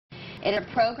It's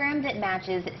a program that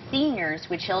matches seniors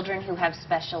with children who have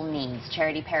special needs.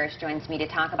 Charity Parrish joins me to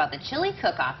talk about the chili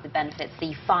cook-off that benefits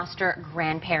the foster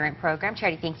grandparent program.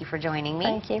 Charity, thank you for joining me.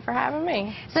 Thank you for having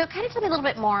me. So kind of tell me a little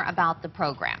bit more about the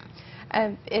program.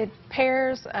 It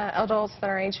pairs adults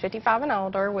that are age 55 and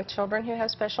older with children who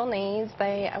have special needs.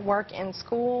 They work in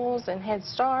schools and Head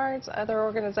Starts, other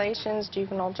organizations,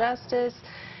 juvenile justice,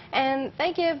 and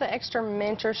they give the extra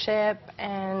mentorship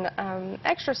and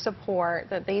extra support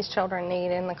that these children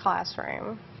need in the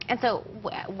classroom. And so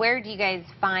where do you guys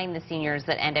find the seniors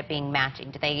that end up being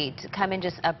matching? Do they come and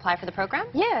just apply for the program?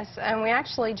 Yes, and we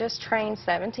actually just trained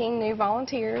 17 new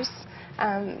volunteers,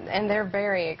 and they're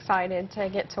very excited to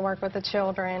get to work with the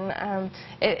children.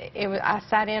 I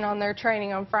sat in on their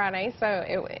training on Friday, so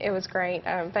it was great.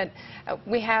 But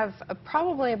we have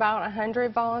probably about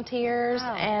 100 volunteers,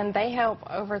 wow, and they help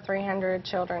over 300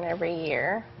 children every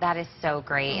year. That is so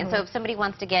great. And so if somebody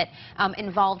wants to get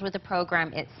involved with the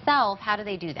program itself, how do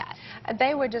they do that?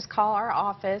 They would just call our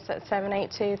office at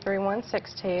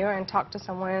 782-3162 and talk to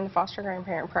someone in the foster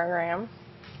grandparent program.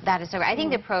 That is so great. I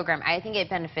think the program, I think it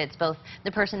benefits both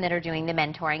the person that are doing the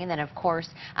mentoring and then, of course,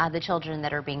 the children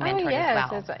that are being mentored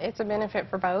as well. Yes, it's a benefit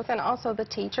for both, and also the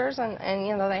teachers, and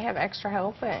you know, they have extra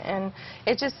help, and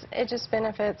it just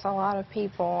benefits a lot of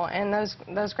people. And those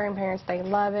grandparents, they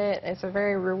love it. It's a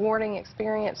very rewarding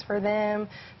experience for them.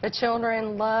 The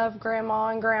children love Grandma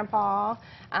and Grandpa.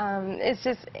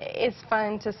 It's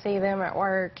fun to see them at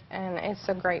work, and it's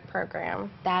a great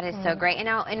program. That is so great. And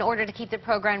now, in order to keep the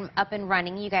program up and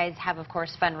running, you guys have, of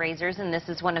course, fundraisers, and this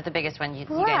is one of the biggest ones you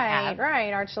guys have.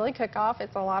 Right. Our chili cook-off,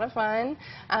 it's a lot of fun.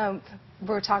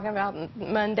 We're talking about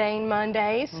mundane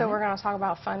Mondays, so we're going to talk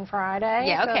about Fun Friday.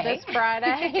 Yeah, okay. So this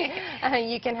Friday,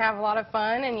 you can have a lot of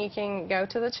fun, and you can go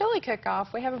to the chili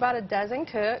cook-off. We have about a dozen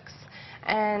cooks,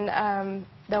 and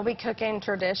they'll be cooking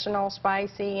traditional,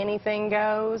 spicy, anything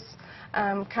goes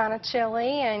kind of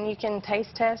chili, and you can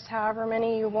taste test however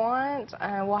many you want.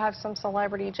 We'll have some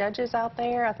celebrity judges out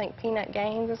there. I think Peanut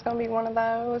Gaines is going to be one of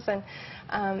those, and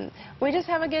we just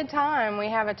have a good time. We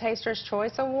have a Taster's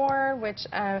Choice Award, which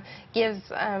gives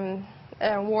an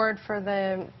award for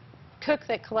the cook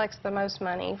that collects the most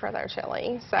money for their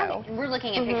chili. So we're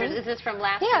looking at pictures. Is this from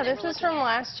last year? Yeah, this is from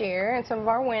last year, and some of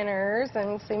our winners.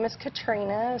 And see Miss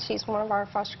Katrina, she's one of our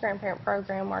foster grandparent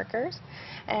program workers,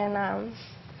 and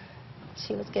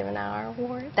she was given our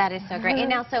award. That is so great. And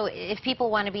now, so if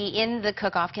people want to be in the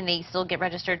cook-off, can they still get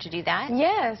registered to do that?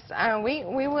 Yes,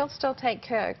 we will still take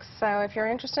cooks. So if you're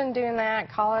interested in doing that,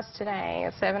 call us today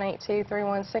at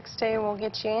 782-3162. We'll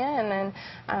get you in,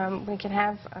 and we can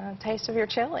have a taste of your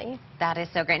chili. That is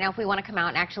so great. Now, if we want to come out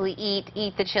and actually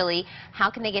eat the chili, how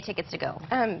can they get tickets to go?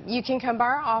 You can come by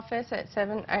our office at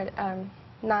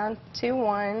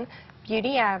 921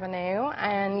 Beauty Avenue,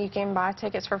 and you can buy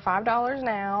tickets for $5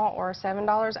 now or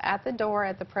 $7 at the door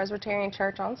at the Presbyterian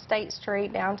Church on State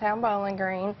Street, downtown Bowling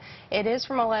Green. It is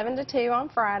from 11 to 2 on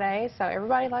Friday, so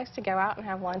everybody likes to go out and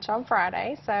have lunch on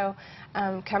Friday. So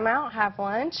come out, have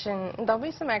lunch, and there'll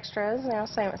be some extras, you know,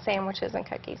 sandwiches and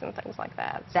cookies and things like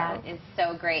that. So. That is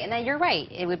so great. And then you're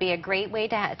right. It would be a great way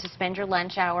to spend your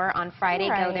lunch hour on Friday.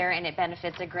 Right. Go there, and it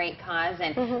benefits a great cause.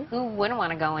 And who wouldn't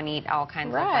want to go and eat all kinds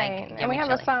of, right. like, And we have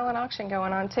chili. a silent auction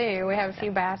going on, too. We have a few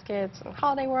baskets,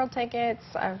 Holiday World tickets,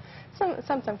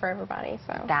 something for everybody.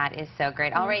 So that is so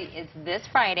great. All right, it's this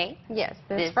Friday. Yes,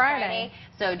 this Friday.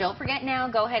 So don't forget now,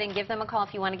 go ahead and give them a call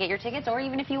if you want to get your tickets, or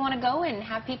even if you want to go and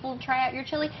have people try out your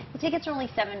chili. The tickets are only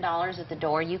 $7 at the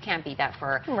door. You can't beat that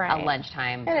for a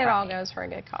lunchtime. And it all goes for a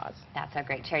good cause. That's so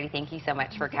great. Charity, thank you so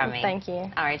much for coming. Thank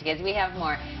you. All right, you guys, we have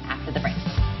more after the break.